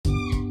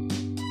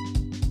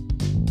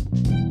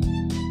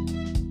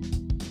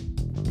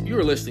You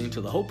are listening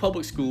to the Hope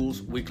Public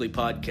Schools Weekly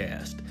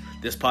Podcast.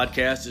 This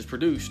podcast is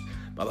produced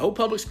by the Hope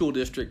Public School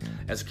District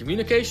as a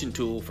communication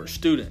tool for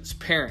students,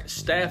 parents,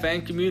 staff,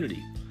 and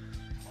community.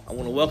 I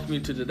want to welcome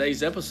you to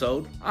today's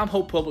episode. I'm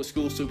Hope Public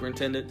School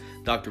Superintendent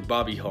Dr.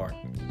 Bobby Hart.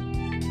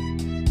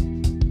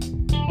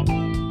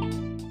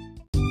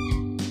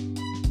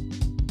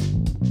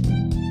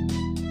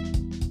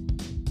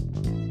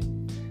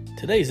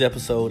 Today's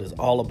episode is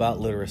all about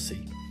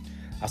literacy.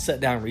 I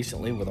sat down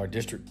recently with our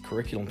district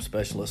curriculum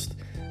specialist,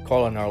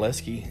 Carla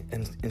Narlesky,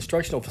 and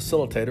instructional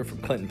facilitator from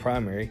Clinton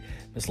Primary,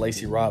 Ms.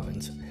 Lacey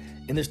Robbins.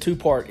 In this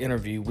two-part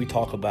interview, we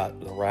talk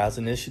about the RISE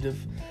initiative,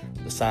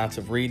 the science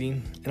of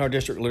reading, and our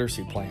district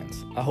literacy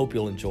plans. I hope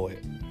you'll enjoy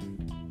it.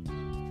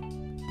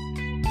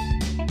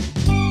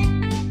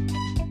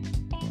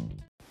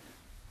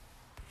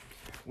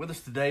 With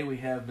us today, we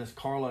have Ms.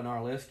 Carla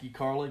Narlesky.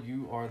 Carla,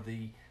 you are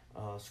the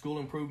School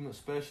Improvement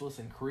Specialist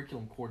and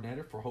Curriculum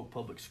Coordinator for Hope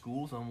Public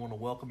Schools. I want to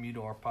welcome you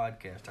to our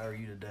podcast. How are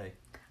you today?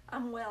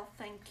 I'm well,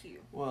 thank you.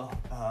 Well,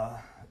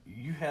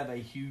 you have a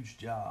huge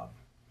job,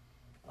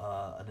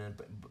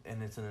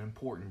 and it's an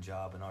important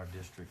job in our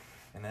district,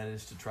 and that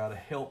is to try to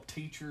help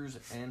teachers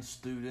and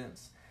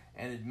students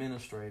and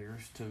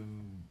administrators to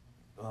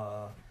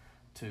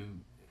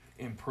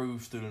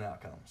improve student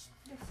outcomes.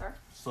 Yes, sir.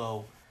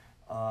 So,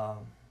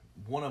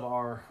 one of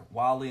our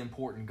wildly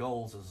important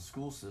goals as a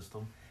school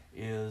system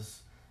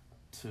is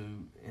to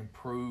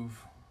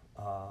improve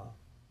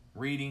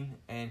reading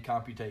and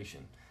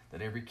computation,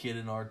 that every kid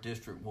in our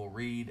district will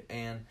read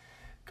and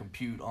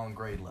compute on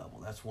grade level.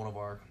 That's one of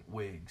our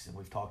WIGs, and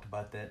we've talked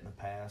about that in the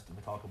past, and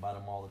we talk about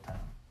them all the time.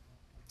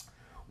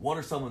 What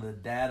are some of the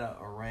data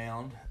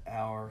around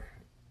our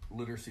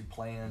literacy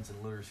plans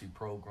and literacy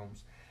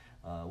programs?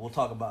 We'll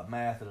talk about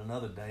math at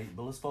another date,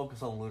 but let's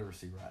focus on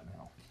literacy right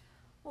now.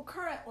 Well,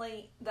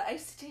 currently, the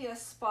ACT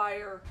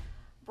Aspire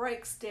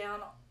breaks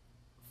down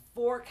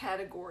 4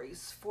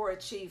 categories for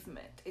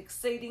achievement: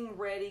 exceeding,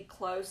 ready,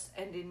 close,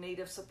 and in need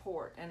of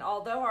support. And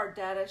although our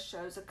data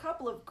shows a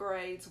couple of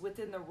grades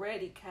within the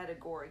ready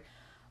category,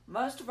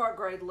 most of our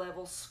grade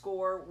levels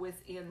score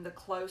within the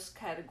close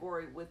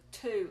category with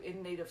 2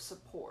 in need of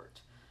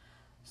support.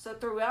 So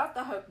throughout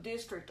the Hope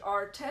District,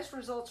 our test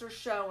results are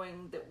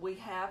showing that we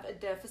have a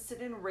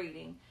deficit in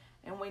reading,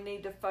 and we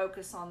need to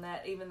focus on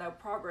that even though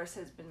progress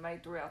has been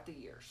made throughout the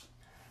years.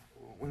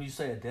 When you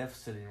say a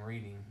deficit in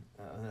reading,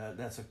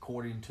 that's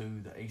according to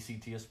the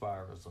ACT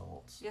Aspire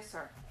results. Yes,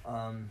 sir.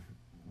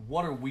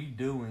 What are we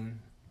doing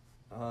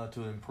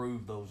to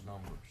improve those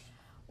numbers?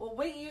 Well,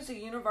 we use a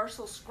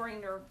universal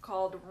screener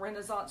called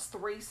Renaissance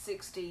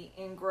 360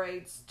 in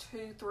grades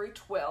 2 through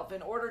 12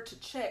 in order to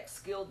check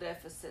skill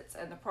deficits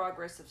and the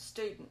progress of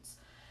students.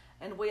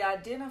 And we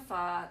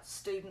identify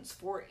students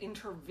for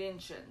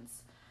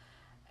interventions.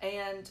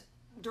 And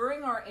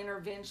during our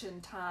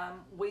intervention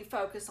time, we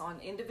focus on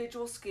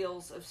individual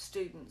skills of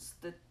students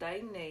that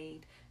they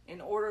need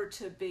in order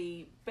to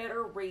be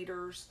better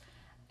readers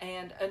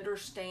and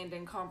understand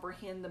and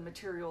comprehend the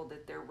material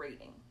that they're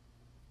reading.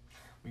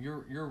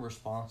 You're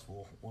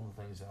responsible. One of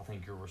the things I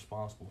think you're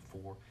responsible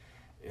for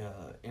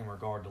in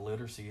regard to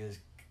literacy is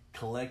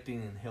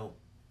collecting and help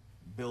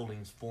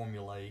buildings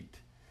formulate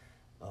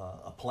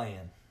a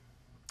plan.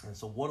 And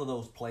so what do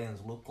those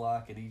plans look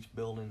like at each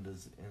building?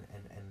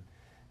 And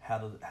how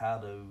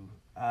do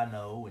I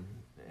know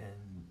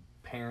and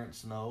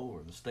parents know,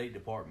 or the State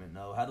Department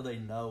know? How do they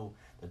know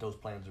that those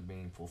plans are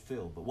being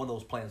fulfilled? But what do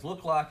those plans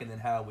look like, and then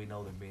how do we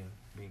know they're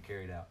being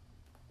carried out?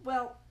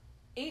 Well,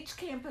 each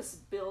campus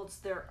builds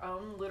their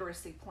own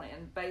literacy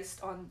plan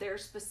based on their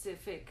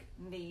specific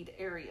need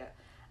area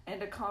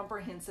and a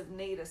comprehensive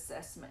need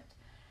assessment.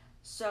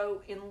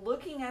 So in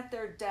looking at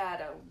their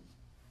data,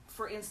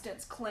 for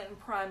instance, Clinton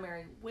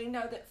Primary, we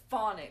know that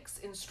phonics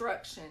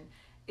instruction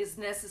is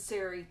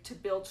necessary to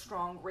build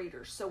strong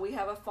readers. So we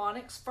have a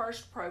Phonics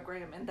First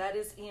program, and that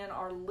is in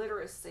our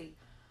literacy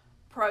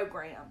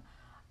program.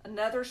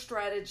 Another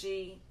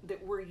strategy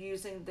that we're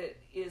using that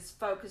is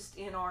focused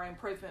in our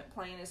improvement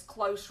plan is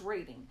close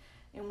reading,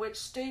 in which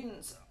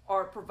students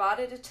are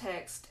provided a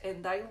text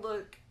and they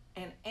look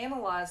and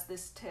analyze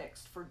this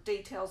text for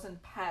details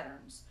and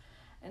patterns.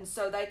 And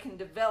so they can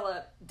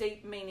develop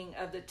deep meaning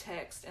of the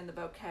text and the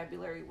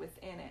vocabulary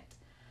within it.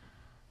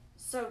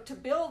 So to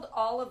build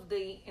all of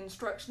the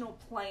instructional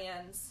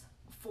plans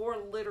for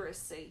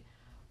literacy,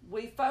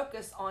 we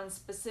focus on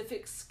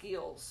specific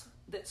skills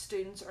that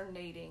students are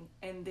needing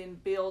and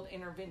then build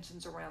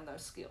interventions around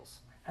those skills.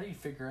 How do you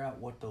figure out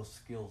what those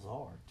skills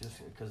are?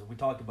 Just because we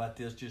talked about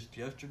this just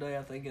yesterday,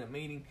 I think, in a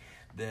meeting,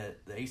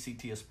 that the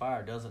ACT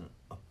Aspire doesn't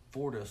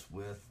afford us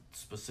with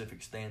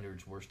specific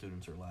standards where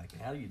students are lacking.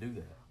 How do you do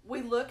that?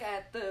 We look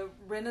at the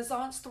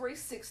Renaissance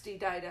 360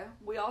 data.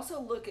 We also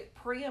look at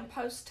pre- and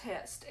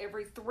post-test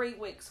every 3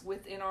 weeks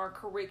within our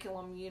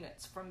curriculum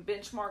units from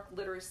Benchmark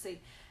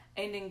Literacy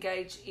and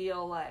Engage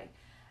ELA.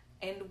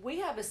 And we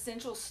have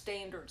essential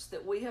standards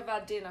that we have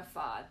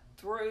identified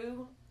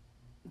through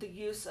the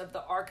use of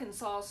the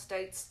Arkansas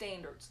State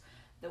Standards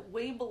that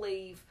we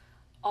believe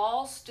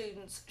all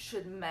students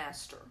should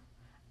master.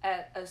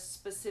 at a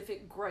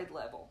specific grade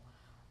level.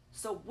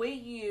 So we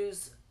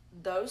use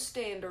those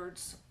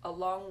standards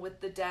along with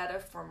the data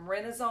from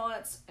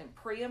Renaissance and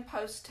pre and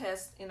post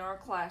tests in our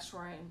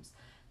classrooms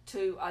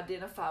to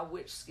identify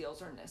which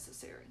skills are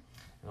necessary.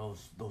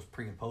 Those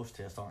pre and post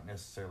tests aren't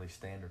necessarily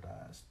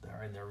standardized.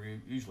 They're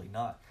usually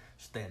not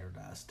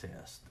standardized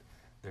tests.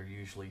 They're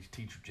usually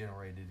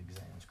teacher-generated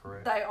exams,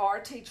 correct? They are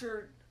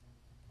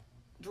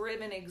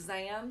teacher-driven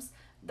exams.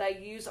 They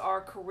use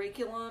our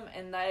curriculum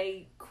and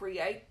they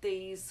create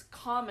these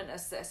common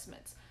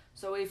assessments.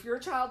 So if your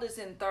child is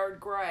in 3rd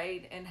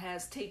grade and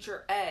has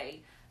teacher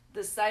A,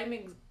 the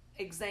same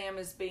exam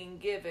is being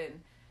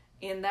given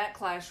in that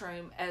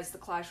classroom as the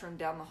classroom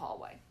down the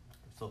hallway.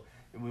 So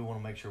we want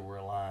to make sure we're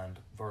aligned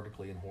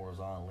vertically and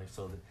horizontally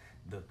so that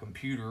the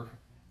computer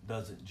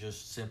doesn't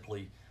just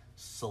simply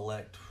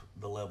select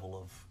the level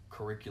of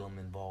curriculum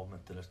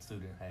involvement that a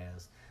student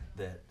has,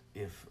 that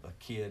if a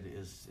kid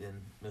is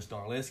in Ms.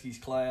 Narlesky's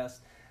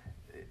class,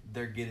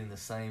 they're getting the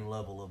same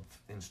level of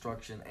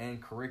instruction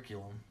and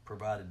curriculum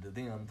provided to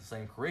them. The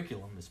same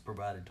curriculum is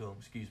provided to them,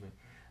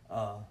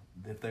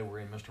 if they were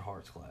in Mr.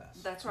 Hart's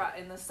class. That's right,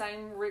 and the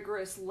same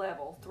rigorous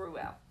level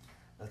throughout.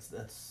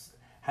 That's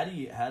how do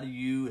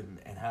you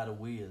and how do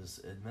we as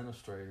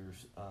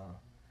administrators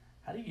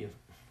how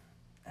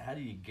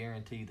do you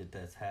guarantee that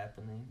that's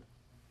happening?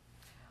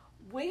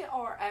 We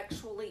are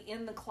actually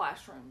in the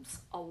classrooms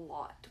a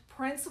lot.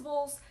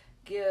 Principals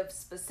give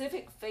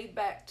specific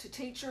feedback to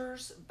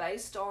teachers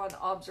based on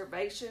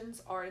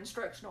observations. Our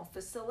instructional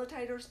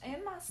facilitators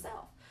and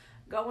myself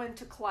go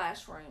into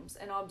classrooms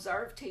and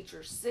observe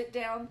teachers, sit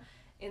down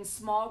in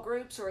small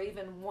groups or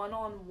even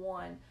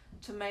one-on-one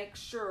to make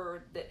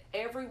sure that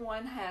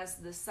everyone has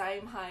the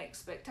same high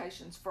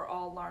expectations for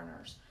all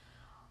learners.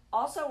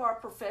 Also, our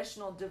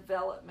professional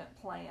development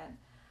plan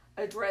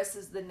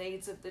addresses the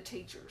needs of the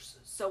teachers.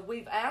 So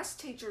we've asked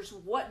teachers,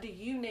 what do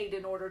you need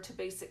in order to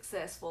be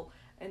successful?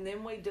 And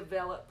then we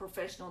develop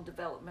professional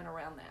development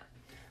around that.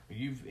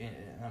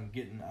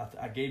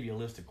 I gave you a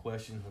list of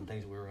questions and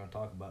things we were going to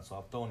talk about, so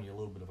I've thrown you a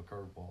little bit of a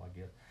curveball, I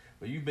guess.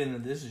 But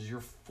this is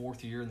your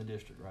 4th year in the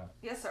district, right?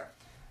 Yes, sir.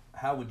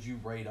 How would you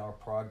rate our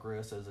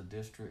progress as a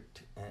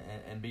district,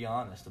 and be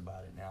honest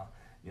about it now?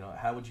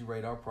 How would you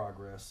rate our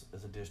progress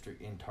as a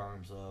district in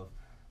terms of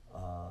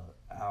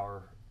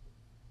our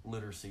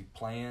literacy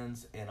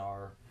plans and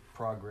our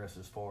progress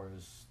as far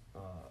as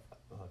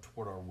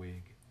toward our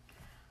WIG?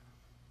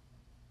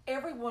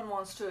 Everyone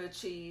wants to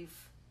achieve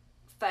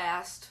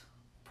fast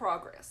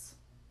progress.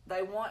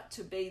 They want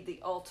to be the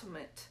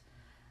ultimate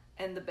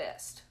and the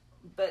best.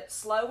 But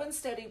slow and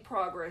steady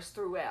progress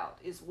throughout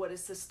is what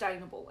is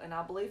sustainable. And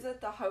I believe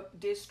that the Hope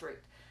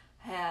District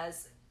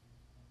has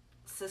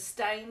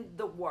sustained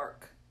the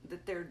work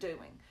that they're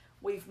doing.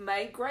 We've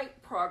made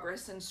great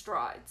progress and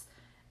strides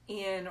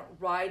in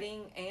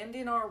writing and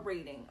in our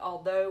reading,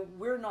 although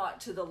we're not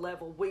to the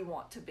level we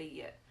want to be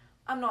yet.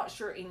 I'm not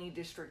sure any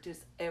district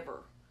is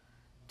ever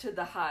to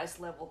the highest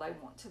level they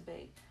want to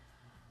be.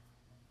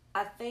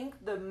 I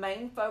think the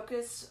main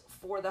focus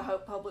for the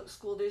Hope Public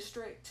School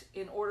District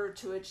in order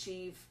to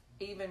achieve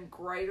even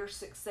greater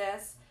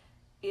success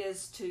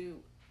is to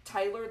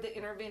tailor the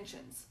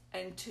interventions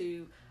and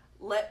to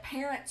let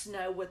parents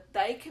know what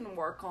they can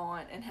work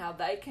on and how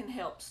they can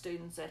help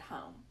students at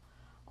home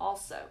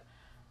also.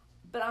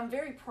 But I'm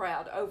very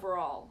proud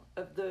overall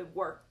of the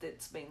work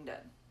that's being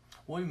done.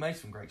 Well, we made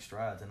some great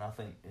strides, and I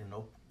think in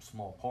no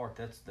small part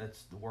that's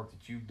the work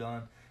that you've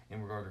done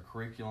in regard to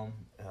curriculum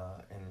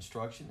and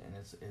instruction, and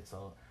it's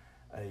a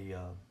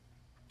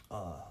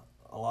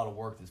lot of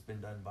work that's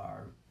been done by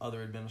our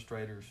other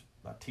administrators,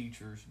 by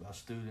teachers, by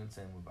students,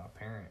 and by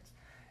parents.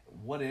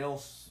 What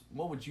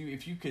would you,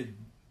 if you could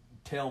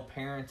tell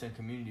parents and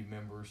community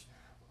members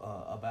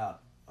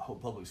about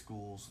Hope Public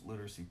Schools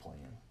literacy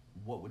plan,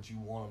 what would you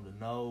want them to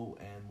know,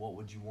 and what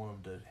would you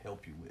want them to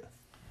help you with?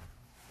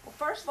 Well,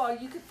 first of all,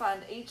 you can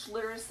find each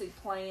literacy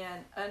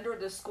plan under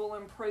the School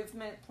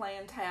Improvement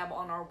Plan tab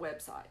on our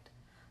website.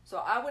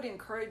 So I would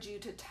encourage you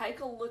to take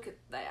a look at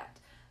that.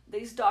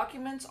 These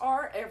documents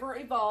are ever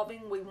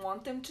evolving. We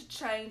want them to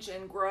change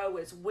and grow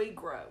as we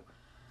grow.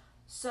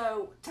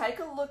 So take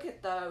a look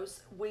at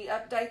those. We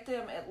update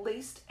them at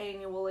least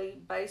annually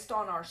based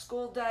on our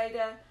school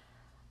data,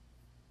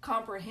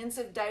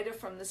 comprehensive data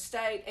from the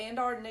state, and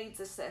our needs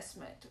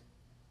assessment.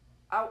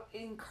 I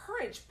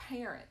encourage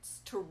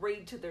parents to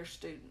read to their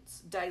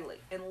students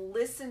daily and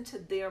listen to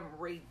them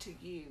read to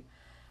you.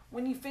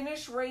 When you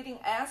finish reading,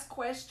 ask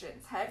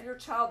questions. Have your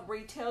child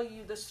retell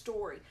you the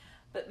story,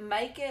 but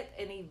make it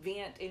an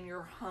event in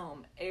your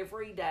home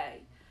every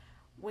day.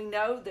 We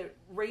know that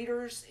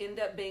readers end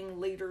up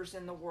being leaders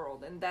in the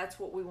world, and that's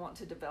what we want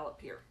to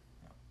develop here.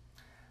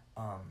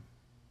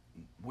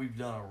 We've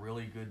done a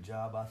really good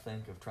job, I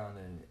think, of trying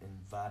to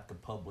invite the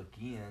public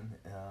in.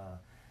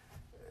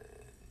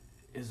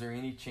 Is there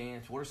any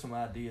chance, what are some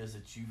ideas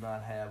that you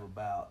might have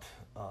about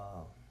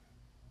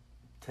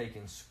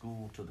taking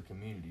school to the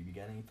community? You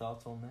got any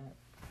thoughts on that?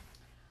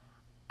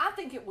 I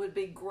think it would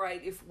be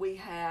great if we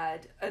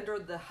had, under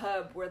the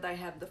hub where they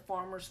have the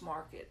farmers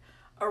market,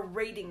 a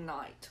reading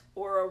night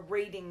or a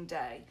reading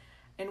day.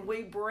 And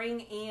we bring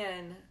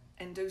in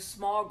and do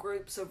small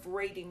groups of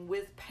reading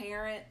with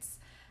parents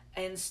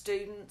and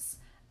students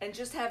and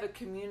just have a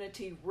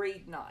community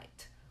read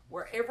night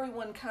where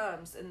everyone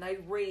comes and they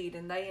read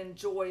and they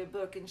enjoy a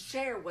book and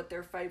share what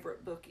their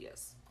favorite book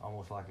is.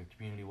 Almost like a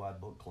community-wide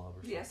book club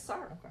or something. Yes,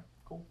 sir. Okay,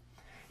 cool.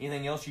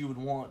 Anything else you would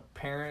want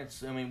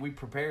parents? I mean, we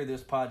prepare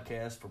this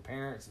podcast for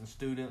parents and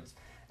students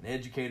and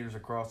educators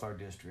across our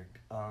district.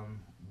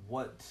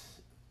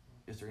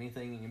 Is there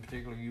anything in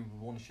particular you would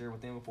want to share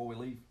with them before we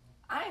leave?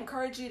 I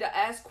encourage you to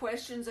ask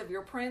questions of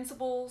your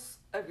principals,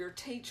 of your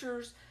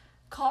teachers.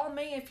 Call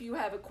me if you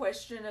have a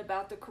question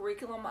about the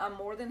curriculum. I'm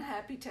more than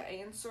happy to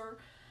answer.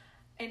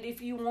 And if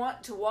you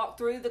want to walk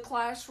through the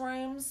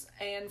classrooms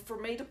and for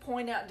me to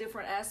point out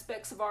different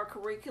aspects of our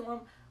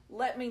curriculum,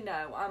 let me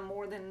know. I'm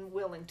more than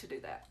willing to do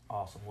that.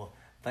 Awesome. Well,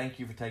 thank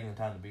you for taking the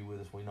time to be with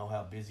us. We know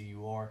how busy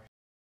you are.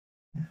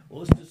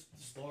 Well, let's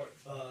just start.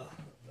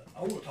 I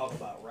want to talk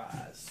about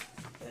RISE.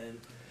 And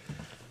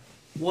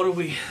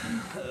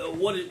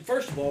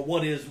first of all,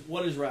 what is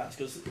RISE?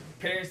 Because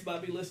parents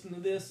might be listening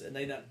to this and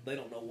they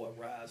don't know what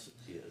RISE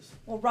is.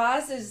 Well,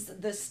 RISE is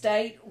the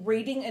state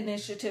reading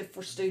initiative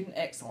for student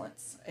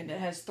excellence, and it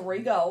has 3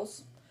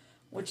 goals,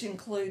 which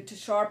include to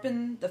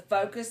sharpen the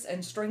focus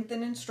and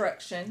strengthen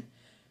instruction,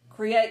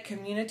 create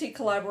community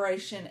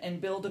collaboration, and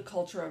build a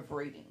culture of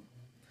reading.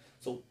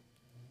 So,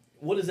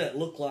 what does that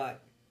look like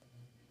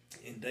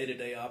in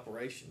day-to-day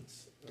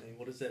operations? I mean,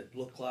 what does that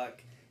look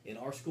like in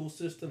our school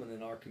system and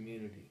in our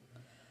community?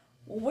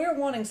 Well, we're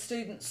wanting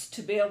students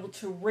to be able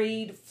to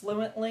read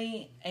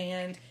fluently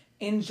and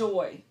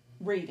enjoy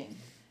reading.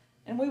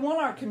 And we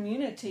want our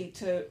community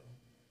to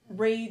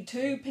read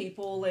to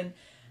people and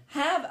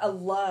have a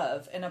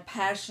love and a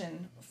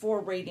passion for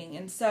reading.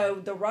 And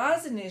so the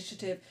RISE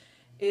initiative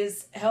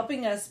is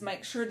helping us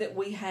make sure that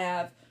we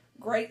have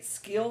great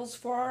skills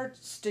for our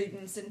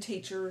students and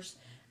teachers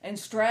and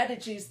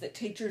strategies that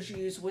teachers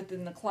use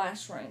within the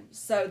classroom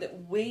so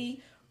that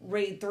we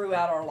read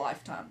throughout our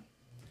lifetime.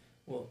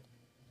 Well,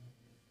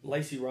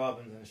 Lacey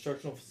Robbins, an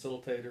instructional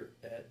facilitator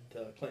at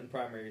Clinton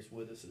Primary, is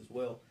with us as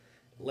well.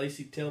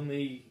 Lacey, tell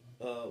me,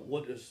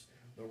 what does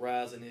the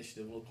RISE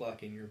initiative look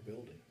like in your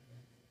building?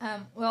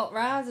 Well,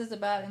 RISE is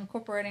about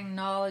incorporating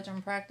knowledge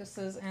and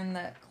practices in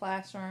the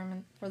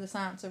classroom for the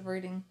science of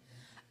reading.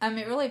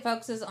 It really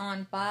focuses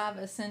on 5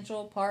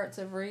 essential parts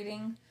of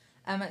reading.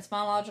 It's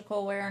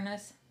phonological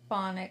awareness,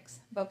 phonics,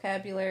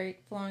 vocabulary,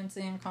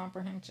 fluency, and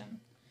comprehension.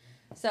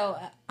 So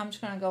I'm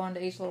just going to go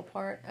into each little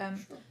part.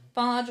 Sure.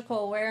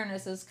 Phonological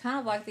awareness is kind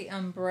of like the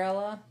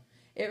umbrella.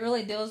 It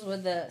really deals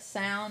with the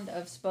sound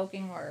of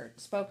spoken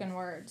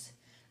words.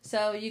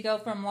 So you go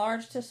from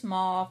large to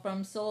small,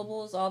 from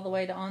syllables all the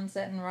way to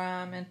onset and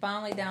rhyme, and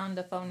finally down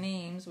to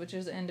phonemes, which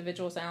is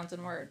individual sounds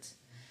and words.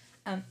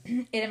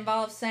 It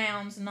involves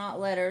sounds, not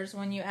letters.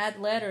 When you add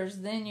letters,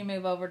 then you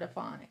move over to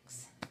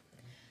phonics.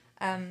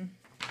 And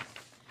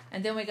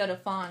then we go to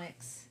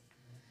phonics.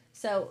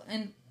 So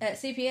at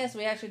CPS,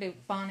 we actually do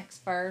phonics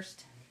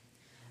first.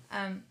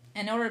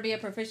 In order to be a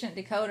proficient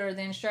decoder,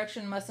 the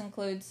instruction must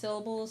include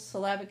syllables,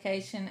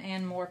 syllabication,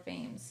 and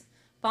morphemes.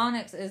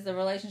 Phonics is the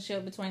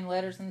relationship between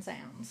letters and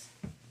sounds.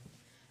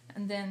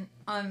 And then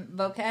on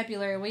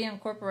vocabulary, we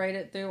incorporate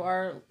it through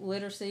our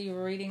literacy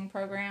reading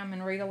program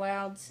and read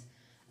alouds.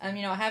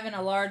 Having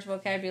a large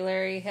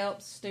vocabulary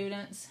helps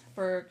students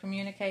for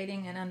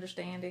communicating and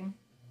understanding.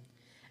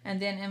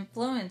 And then in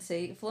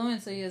fluency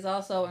is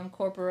also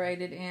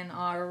incorporated in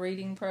our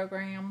reading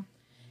program.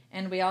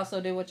 And we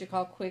also do what you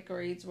call quick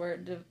reads, where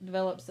it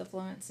develops the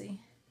fluency.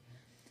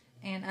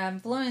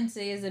 And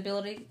fluency is the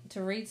ability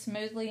to read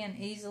smoothly and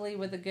easily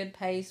with a good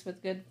pace,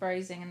 with good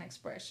phrasing and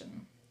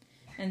expression.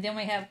 And then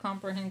we have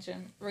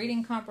comprehension.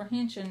 Reading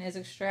comprehension is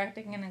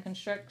extracting and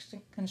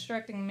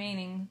constructing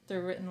meaning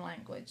through written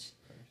language.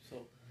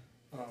 So,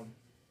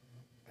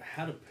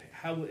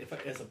 if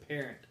as a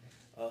parent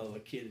of a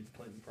kid in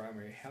Clinton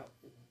Primary,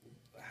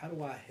 how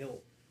do I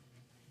help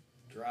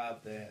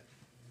drive that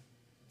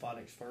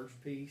phonics first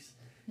piece?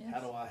 Yes. How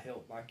do I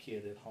help my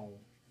kid at home?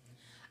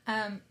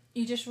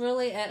 You just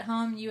really, at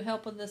home, you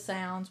help with the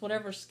sounds.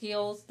 Whatever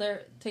skills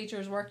their teacher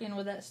is working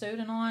with that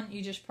student on,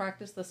 you just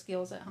practice the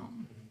skills at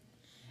home.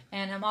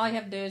 Mm-hmm. And all you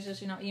have to do is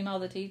just, email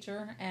the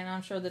teacher, and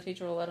I'm sure the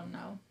teacher will let them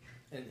know.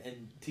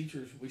 And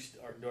teachers,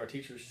 do our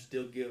teachers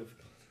still give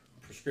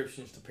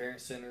prescriptions to parent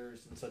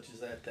centers and such as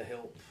that to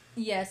help?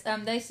 Yes,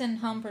 they send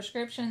home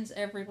prescriptions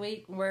every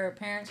week where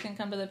parents can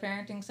come to the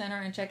parenting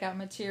center and check out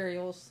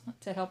materials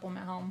to help them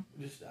at home.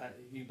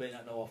 You may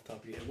not know off the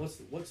top of your head,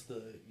 what's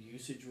the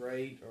usage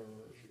rate, or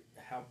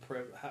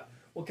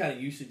what kind of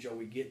usage are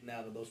we getting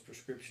out of those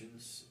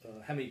prescriptions?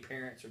 How many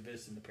parents are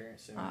visiting the parent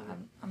center?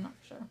 I'm not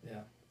sure. Yeah,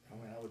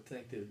 I would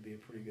think that would be a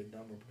pretty good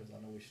number because I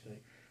know we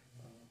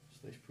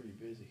stays pretty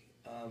busy.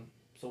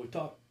 So we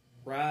talked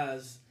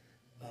RISE.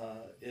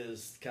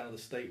 Is kind of the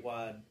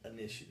statewide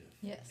initiative.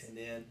 Yes. And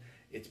then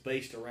it's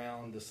based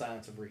around the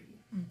science of reading.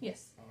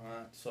 Yes. All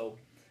right. So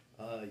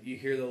You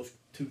hear those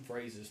two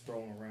phrases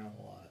thrown around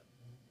a lot.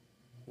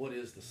 What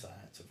is the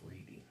science of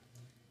reading?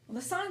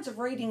 The science of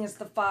reading is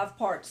the 5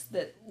 parts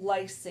that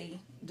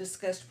Lacey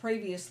discussed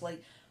previously,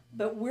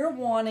 but we're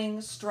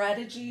wanting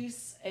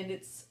strategies, and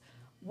it's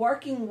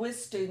working with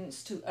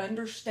students to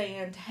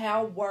understand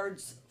how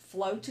words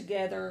flow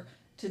together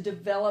to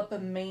develop a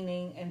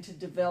meaning and to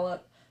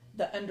develop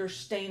the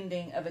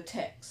understanding of a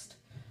text.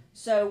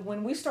 So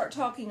when we start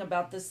talking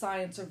about the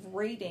science of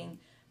reading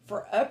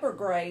for upper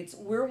grades,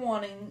 we're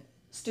wanting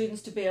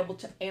students to be able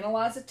to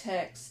analyze a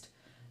text,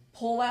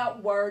 pull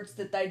out words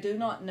that they do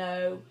not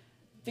know,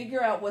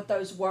 figure out what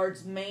those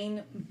words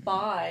mean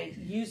by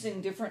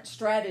using different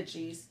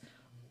strategies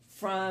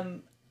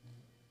from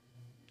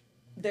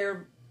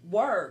their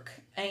work,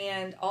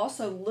 and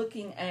also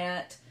looking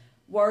at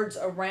words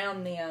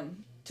around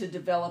them to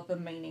develop a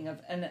meaning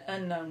of an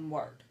unknown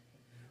word.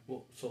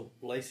 Well, so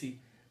Lacey,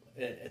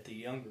 at the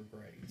younger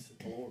grades, at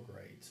the lower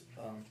grades,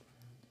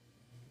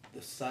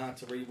 the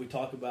science of reading, we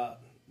talk about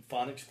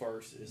phonics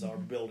first is our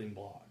building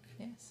block.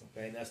 Yes.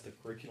 Okay, and that's the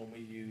curriculum we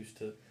use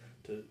to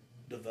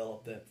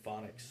develop that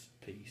phonics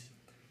piece.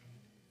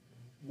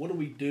 What do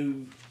we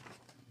do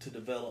to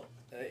develop?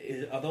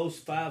 Are those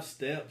 5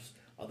 steps?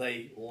 Are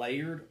they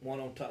layered, one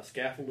on top,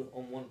 scaffolded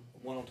on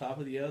one on top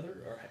of the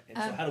other, or and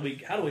so how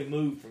do we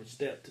move from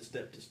step to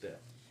step to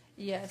step?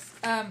 Yes.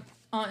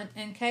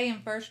 In K in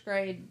first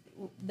grade,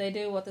 they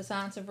do what the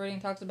science of reading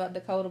talks about,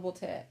 decodable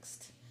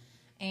text,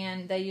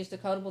 and they use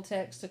decodable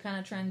text to kind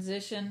of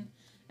transition.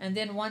 And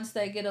then once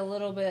they get a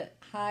little bit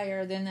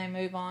higher, then they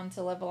move on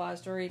to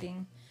levelized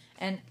reading.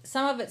 And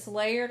some of it's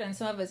layered and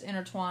some of it's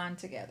intertwined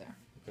together.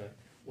 Okay.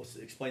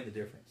 Explain the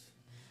difference.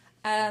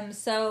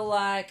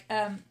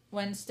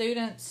 When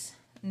students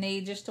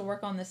need just to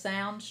work on the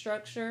sound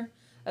structure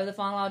of the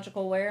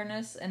phonological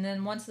awareness, and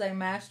then once they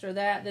master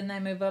that, then they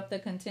move up the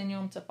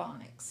continuum to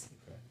phonics.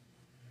 Okay.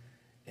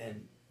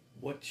 And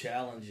what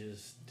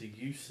challenges do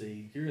you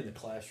see? You're in the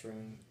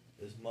classroom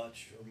as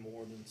much or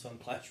more than some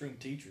classroom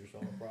teachers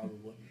are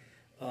probably.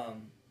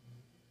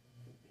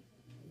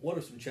 What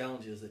are some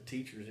challenges that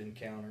teachers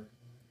encounter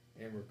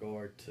in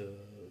regard to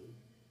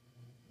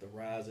the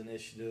RISE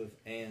initiative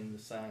and the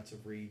science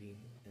of reading,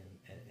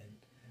 and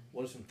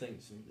what are some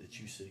things that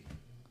you see?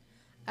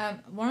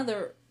 One of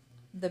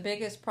the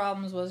biggest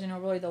problems was,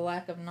 really the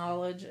lack of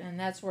knowledge, and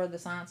that's where the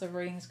science of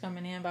reading is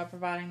coming in by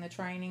providing the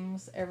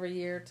trainings every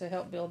year to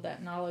help build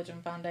that knowledge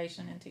and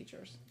foundation in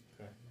teachers.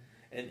 Okay.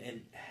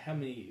 And how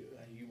many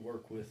you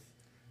work with?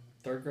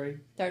 3rd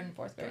grade? 3rd and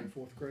 4th grade. 3rd and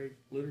 4th grade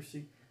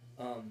literacy.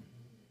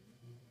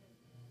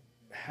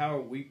 How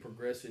are we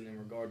progressing in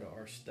regard to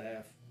our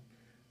staff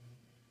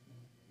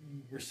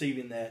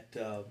receiving that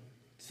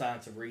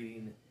science of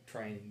reading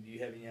training? Do you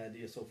have any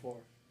idea so far?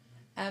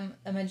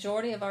 A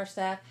majority of our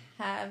staff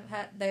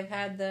they've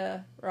had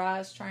the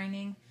RISE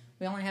training.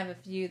 We only have a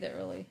few that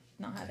really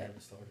not had it.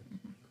 Haven't started.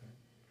 Mm-hmm. Okay.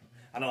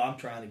 I know I'm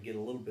trying to get a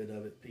little bit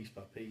of it piece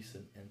by piece,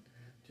 and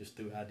just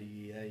through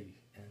IDEA,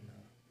 and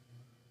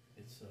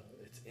it's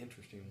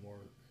interesting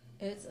work.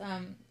 It's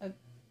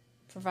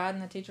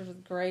providing the teachers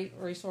with great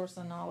resource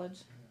and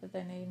knowledge that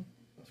they need.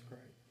 That's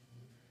great.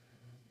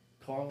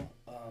 Carla,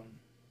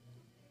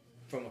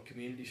 from a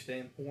community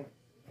standpoint,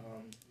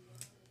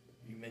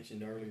 you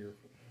mentioned earlier,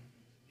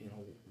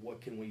 what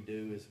can we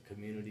do as a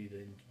community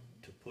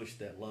to push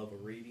that love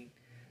of reading?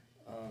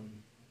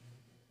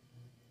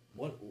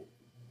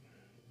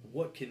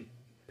 What can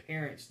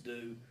parents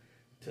do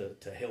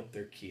to help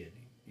their kid?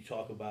 You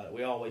talk about it.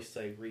 We always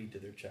say read to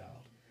their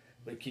child.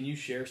 But can you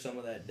share some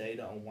of that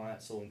data on why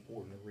it's so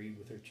important to read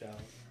with their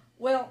child?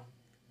 Well,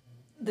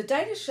 the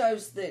data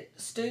shows that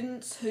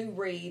students who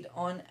read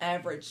on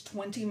average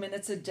 20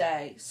 minutes a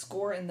day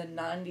score in the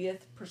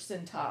 90th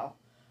percentile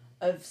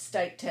of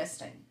state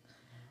testing.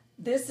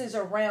 This is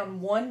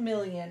around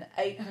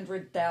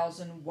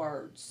 1,800,000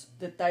 words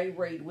that they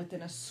read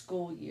within a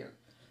school year.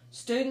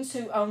 Students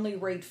who only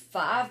read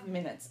 5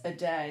 minutes a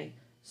day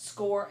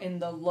score in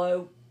the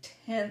low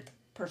 10th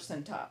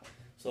percentile.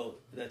 So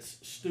that's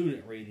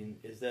student reading.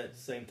 Is that the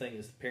same thing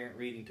as the parent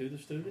reading to the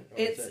student? Or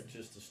is that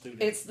just the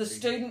student? It's the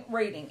student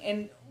reading.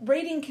 And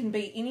reading can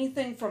be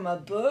anything from a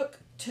book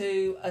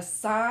to a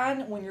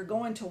sign when you're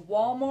going to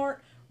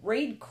Walmart.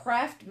 Read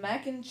Kraft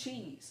mac and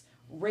cheese.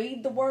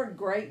 Read the word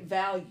great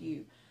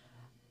value.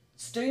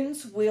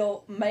 Students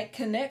will make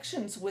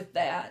connections with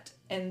that,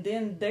 and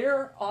then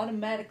they're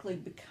automatically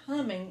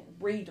becoming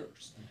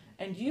readers.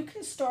 And you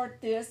can start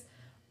this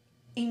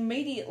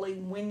immediately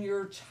when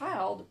your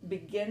child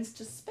begins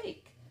to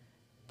speak.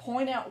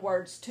 Point out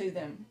words to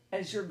them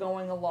as you're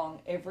going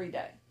along every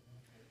day.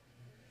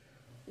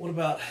 What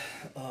about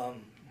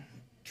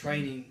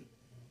training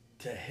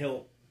to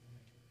help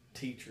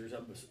teachers,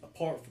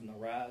 apart from the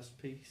RISE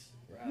piece,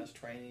 RISE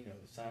training or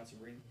the science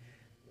of reading?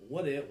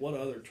 What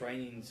other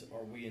trainings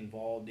are we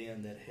involved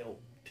in that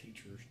help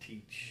teachers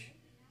teach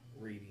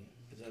reading?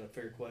 Is that a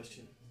fair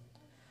question?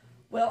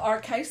 Well, our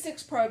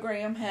K-6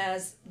 program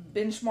has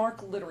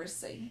benchmark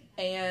literacy,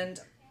 and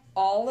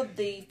all of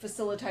the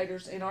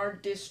facilitators in our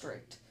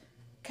district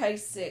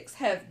K-6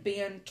 have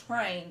been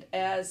trained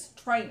as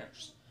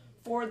trainers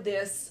for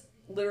this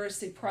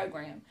literacy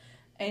program.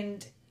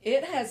 And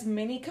it has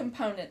many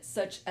components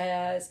such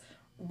as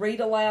read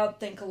aloud,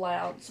 think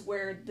alouds,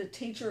 where the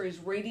teacher is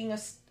reading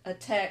a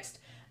text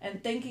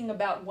and thinking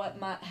about what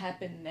might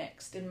happen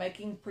next and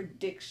making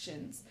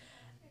predictions.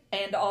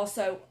 And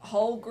also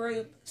whole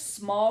group,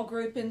 small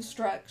group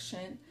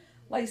instruction.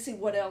 Lacey,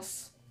 what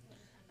else?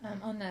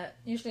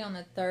 Usually on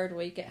the third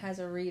week, it has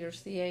a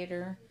reader's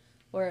theater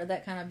where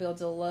that kind of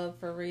builds a love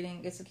for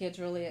reading, gets the kids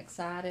really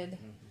excited,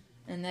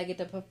 and they get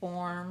to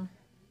perform.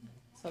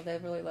 So they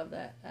really love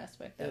that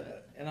aspect of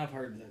it. And I've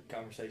heard the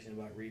conversation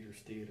about reader's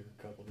theater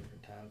a couple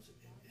different times.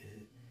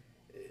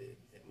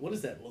 What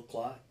does that look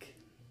like?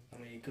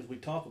 I mean, because we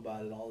talk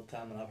about it all the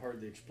time, and I've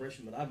heard the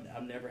expression, but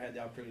I've never had the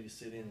opportunity to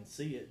sit in and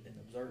see it and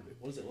observe it.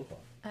 What does it look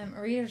like?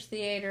 Reader's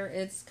theater,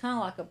 it's kind of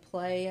like a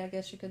play, I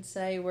guess you could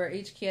say, where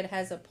each kid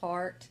has a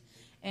part,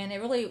 and it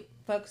really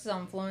focuses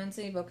on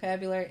fluency,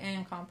 vocabulary,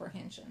 and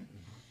comprehension.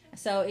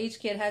 So each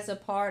kid has a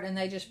part, and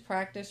they just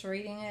practice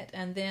reading it,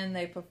 and then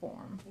they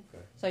perform.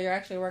 Okay. So you're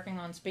actually working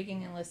on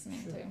speaking and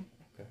listening too.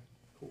 Okay,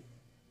 cool.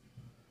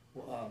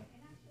 Well,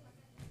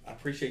 I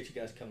appreciate you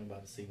guys coming by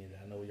to see me today.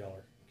 I know y'all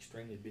are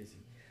extremely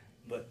busy,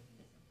 but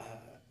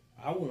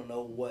I want to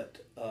know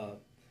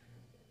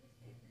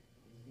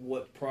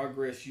what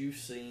progress you've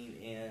seen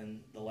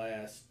in the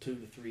last 2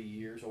 to 3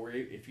 years, or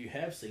if you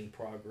have seen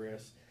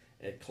progress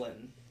at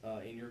Clinton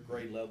in your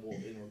grade level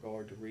in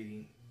regard to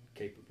reading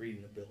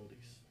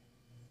abilities.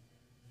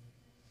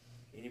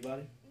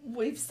 Anybody?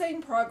 We've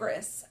seen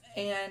progress,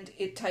 and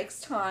it takes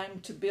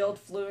time to build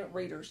fluent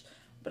readers.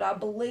 But I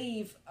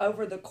believe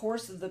over the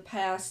course of the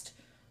past,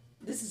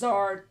 this is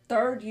our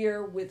third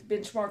year with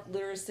benchmark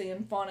literacy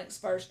and phonics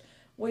first,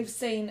 we've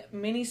seen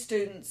many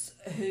students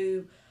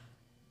who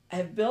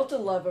have built a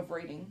love of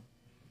reading,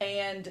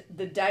 and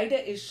the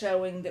data is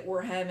showing that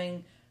we're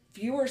having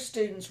fewer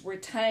students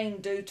retain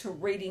due to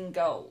reading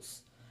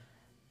goals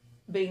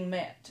being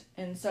met.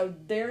 And so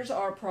there's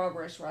our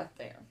progress right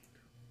there.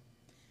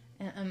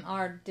 And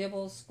our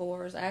Dibble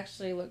scores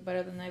actually look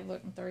better than they've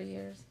looked in 3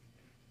 years.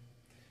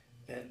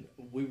 And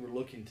we were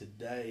looking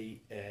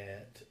today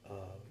at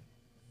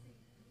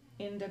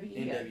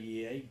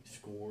NWEA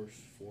scores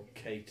for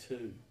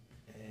K2,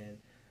 and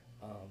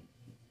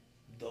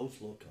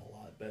those look a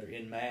lot better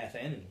in math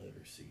and in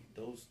literacy.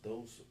 Those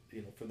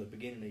for the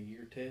beginning of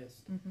year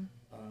test,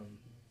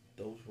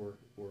 those were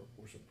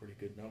some pretty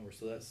good numbers.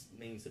 So that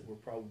means that we're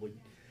probably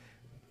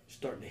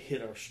starting to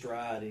hit our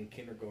stride in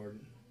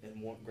kindergarten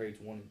and grades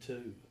 1 and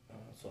 2.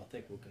 So I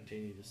think we'll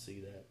continue to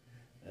see that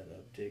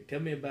uptick.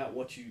 Tell me about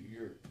what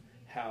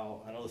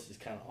how I know this is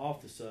kind of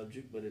off the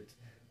subject, but it's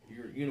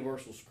your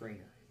universal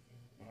screener.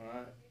 All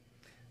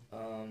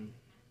right.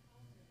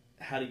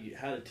 How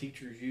do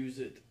teachers use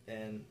it,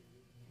 and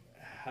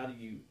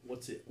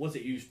what's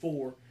it used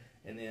for,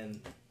 and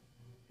then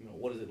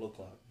what does it look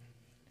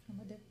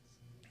like?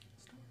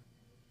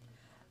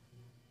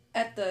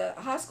 At the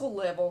high school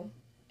level,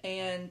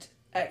 and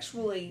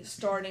actually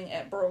starting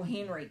at Burl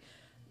Henry,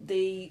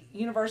 the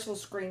Universal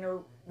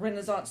Screener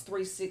Renaissance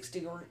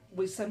 360, or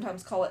we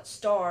sometimes call it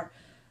STAR,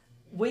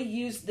 we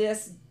use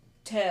this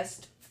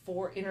test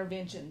for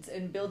interventions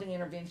and building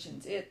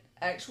interventions. It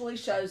actually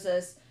shows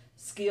us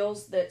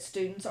skills that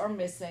students are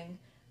missing,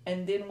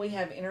 and then we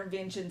have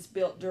interventions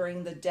built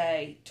during the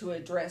day to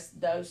address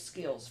those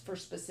skills for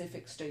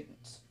specific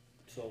students.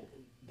 So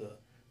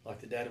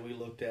the data we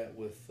looked at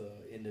with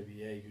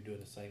NWA, you're doing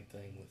the same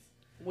thing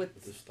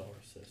with the STAR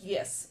assessment.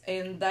 Yes,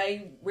 and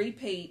they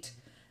repeat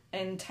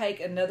and take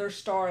another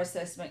STAR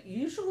assessment,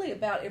 usually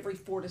about every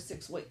 4 to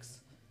 6 weeks,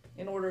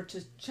 in order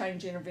to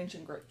change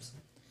intervention groups.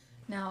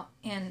 Now,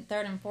 in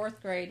 3rd and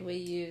 4th grade, we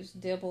use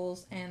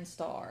Dibbles and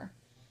STAR.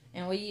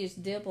 And we use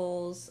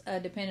Dibbles,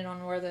 depending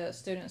on where the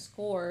student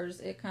scores,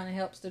 it kind of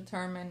helps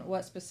determine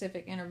what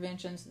specific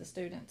interventions the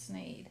students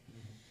need.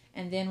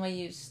 And then we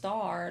use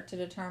STAR to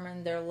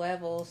determine their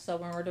level, so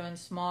when we're doing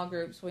small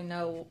groups, we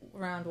know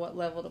around what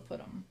level to put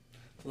them.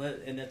 So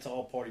that's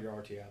all part of your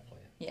RTI plan?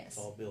 Yes. It's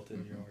all built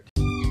into your RTI.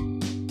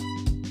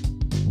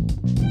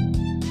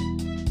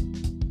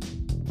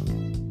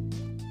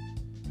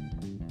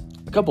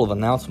 A couple of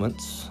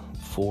announcements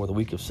for the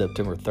week of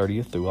September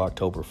 30th through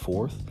October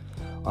 4th.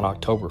 On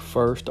October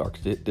 1st, our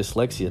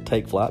Dyslexia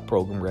Take Flight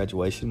program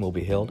graduation will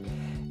be held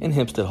in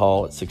Hempstead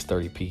Hall at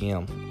 6:30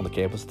 p.m. on the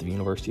campus of the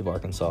University of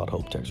Arkansas at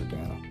Hope,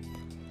 Texarkana.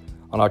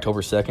 On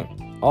October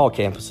 2nd, all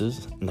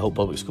campuses in the Hope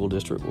Public School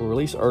District will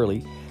release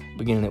early,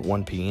 beginning at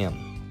 1 p.m.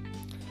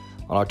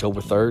 On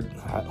October 3rd,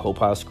 Hope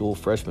High School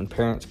Freshman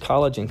Parents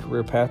College and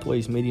Career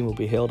Pathways meeting will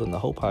be held in the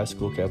Hope High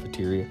School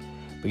cafeteria,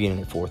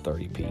 beginning at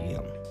 4:30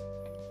 p.m.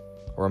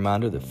 A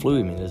reminder that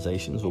flu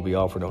immunizations will be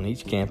offered on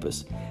each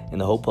campus in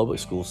the Hope Public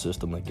School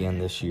System again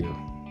this year.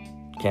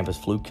 Campus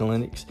flu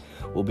clinics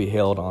will be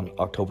held on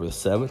October the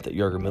 7th at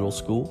Yerger Middle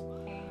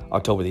School,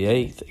 October the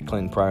 8th at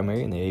Clinton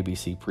Primary and the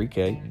ABC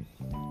Pre-K.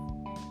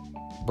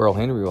 Burl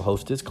Henry will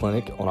host its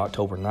clinic on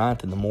October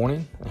 9th in the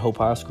morning and Hope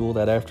High School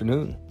that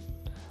afternoon.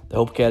 The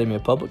Hope Academy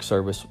of Public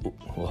Service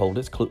will hold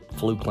its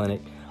flu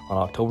clinic on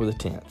October the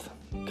 10th.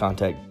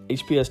 Contact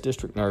HPS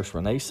District Nurse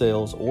Renee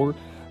Sales or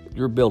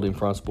your building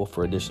principal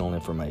for additional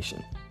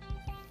information.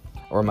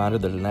 A reminder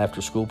that an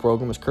after-school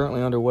program is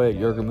currently underway at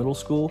Yerger Middle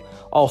School.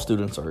 All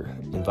students are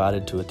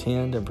invited to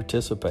attend and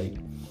participate.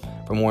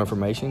 For more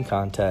information,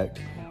 contact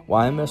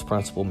YMS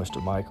Principal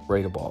Mr. Mike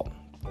Radeball.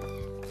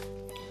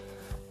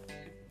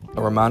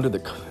 A reminder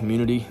that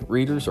community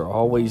volunteers are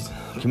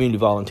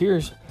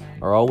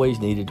always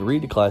needed to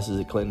read the classes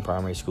at Clinton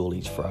Primary School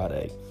each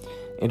Friday.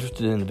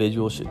 Interested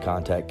individuals should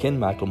contact Ken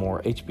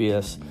McLemore,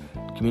 HPS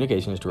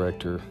Communications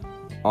Director,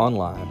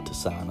 online to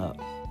sign up.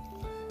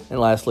 And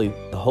lastly,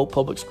 the Hope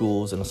Public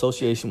Schools, in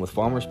association with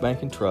Farmers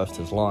Bank and Trust,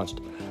 has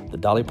launched the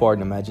Dolly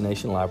Parton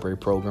Imagination Library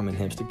program in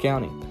Hempstead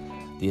County.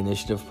 The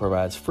initiative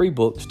provides free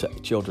books to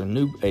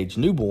children aged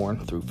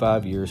newborn through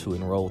 5 years who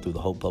enroll through the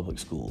Hope Public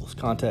Schools.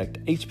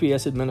 Contact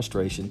HPS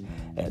Administration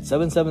at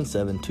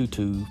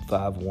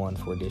 777-2251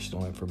 for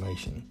additional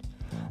information.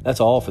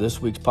 That's all for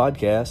this week's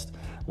podcast.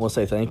 I want to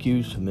say thank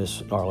you to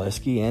Ms.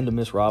 Narlesky and to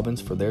Ms.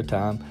 Robbins for their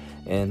time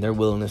and their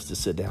willingness to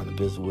sit down and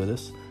visit with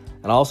us.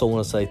 And I also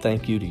want to say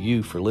thank you to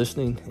you for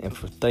listening, and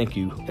thank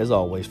you, as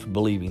always, for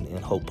believing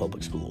in Hope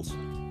Public Schools.